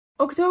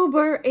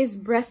October is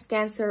Breast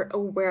Cancer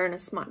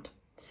Awareness Month.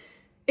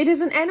 It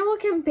is an annual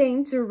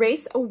campaign to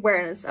raise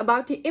awareness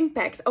about the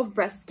impact of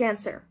breast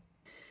cancer.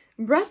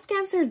 Breast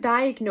cancer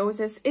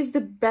diagnosis is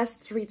the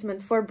best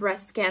treatment for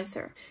breast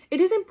cancer.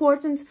 It is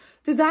important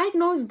to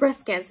diagnose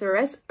breast cancer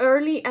as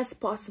early as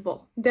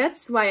possible.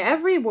 That's why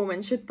every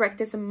woman should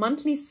practice a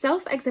monthly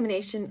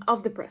self-examination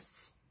of the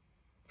breasts.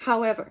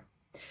 However,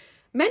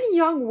 many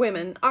young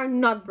women are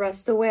not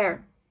breast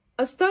aware.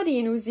 A study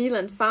in New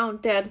Zealand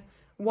found that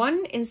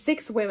 1 in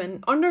 6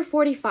 women under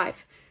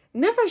 45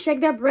 never check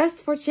their breast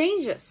for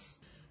changes.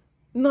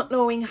 Not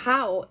knowing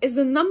how is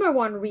the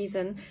 #1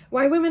 reason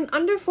why women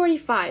under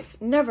 45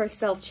 never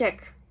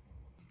self-check.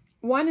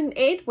 1 in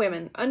 8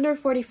 women under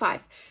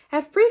 45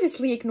 have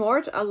previously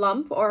ignored a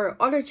lump or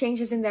other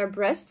changes in their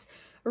breasts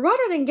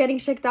rather than getting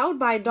checked out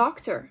by a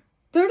doctor.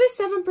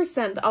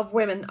 37% of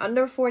women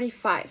under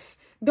 45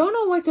 don't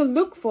know what to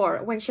look for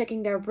when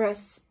checking their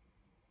breasts.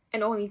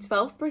 And only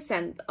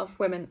 12% of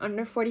women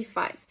under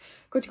 45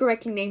 could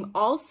correctly name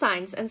all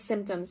signs and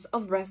symptoms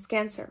of breast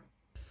cancer.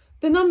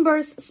 The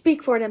numbers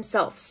speak for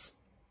themselves.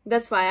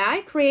 That's why I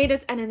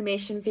created an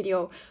animation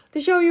video to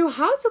show you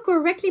how to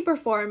correctly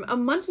perform a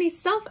monthly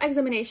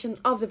self-examination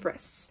of the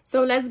breasts.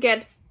 So let's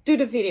get to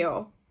the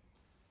video.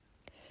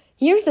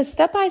 Here's a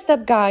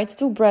step-by-step guide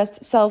to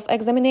breast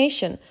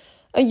self-examination,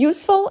 a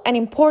useful and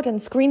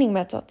important screening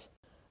method.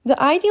 The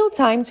ideal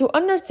time to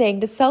undertake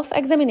the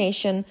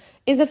self-examination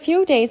is a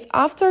few days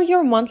after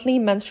your monthly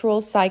menstrual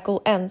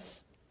cycle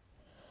ends.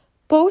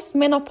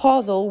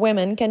 Postmenopausal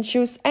women can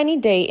choose any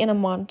day in a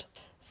month.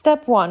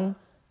 Step 1.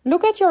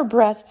 Look at your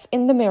breasts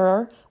in the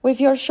mirror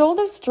with your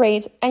shoulders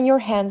straight and your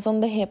hands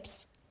on the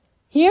hips.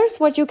 Here's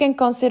what you can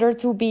consider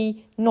to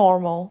be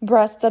normal: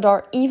 breasts that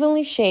are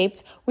evenly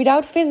shaped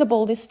without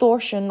visible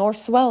distortion or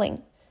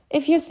swelling.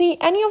 If you see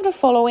any of the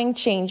following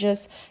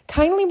changes,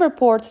 kindly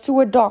report to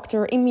a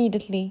doctor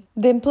immediately: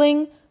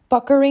 dimpling,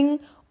 puckering,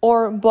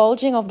 or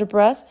bulging of the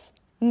breasts,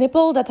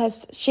 nipple that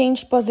has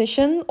changed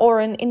position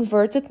or an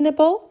inverted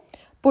nipple,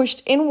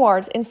 pushed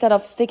inward instead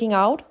of sticking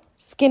out,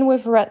 skin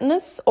with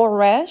redness or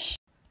rash.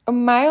 A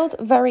mild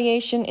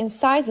variation in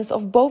sizes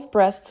of both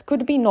breasts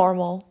could be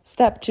normal.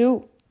 Step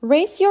 2.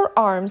 Raise your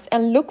arms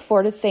and look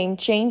for the same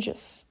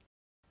changes.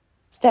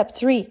 Step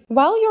 3.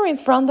 While you're in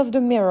front of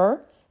the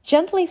mirror,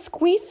 gently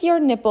squeeze your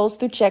nipples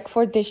to check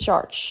for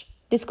discharge.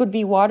 This could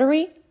be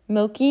watery,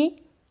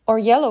 milky, or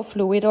yellow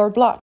fluid or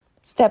blood.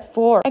 Step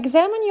 4.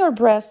 Examine your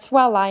breasts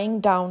while lying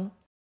down.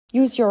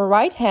 Use your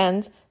right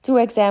hand to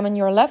examine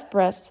your left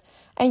breast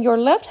and your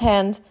left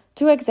hand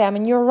to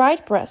examine your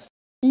right breast.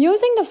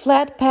 Using the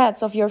flat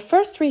pads of your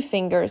first 3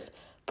 fingers,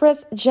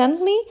 press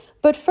gently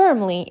but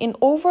firmly in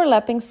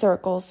overlapping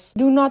circles.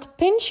 Do not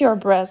pinch your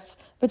breasts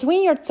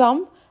between your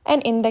thumb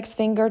and index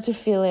finger to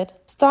feel it.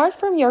 Start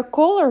from your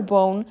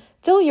collarbone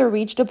till you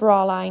reach the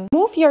bra line.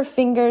 Move your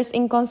fingers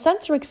in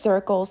concentric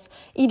circles,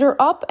 either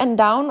up and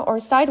down or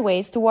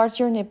sideways towards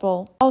your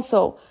nipple.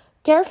 Also,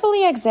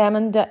 carefully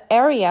examine the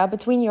area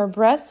between your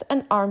breasts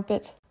and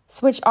armpit.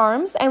 Switch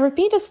arms and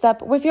repeat the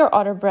step with your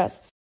other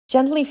breasts.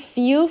 Gently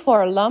feel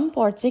for a lump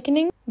or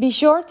thickening. Be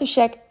sure to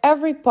check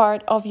every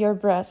part of your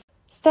breast.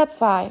 Step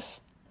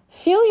 5.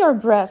 Feel your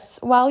breasts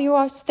while you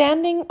are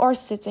standing or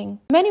sitting.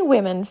 Many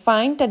women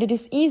find that it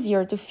is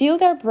easier to feel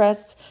their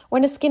breasts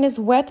when the skin is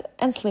wet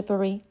and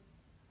slippery.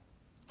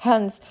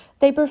 Hence,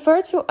 they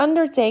prefer to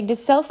undertake the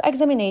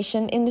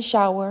self-examination in the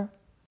shower.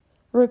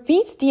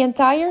 Repeat the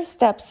entire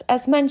steps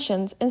as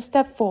mentioned in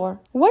step 4.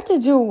 What to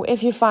do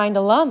if you find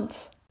a lump?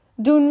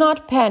 Do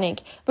not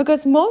panic,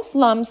 because most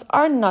lumps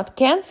are not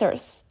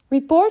cancers.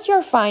 Report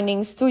your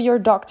findings to your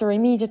doctor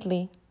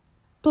immediately.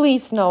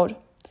 Please note,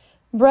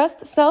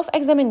 breast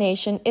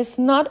self-examination is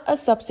not a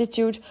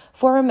substitute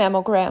for a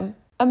mammogram.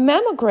 A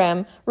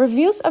mammogram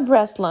reveals a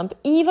breast lump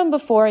even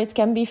before it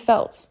can be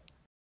felt.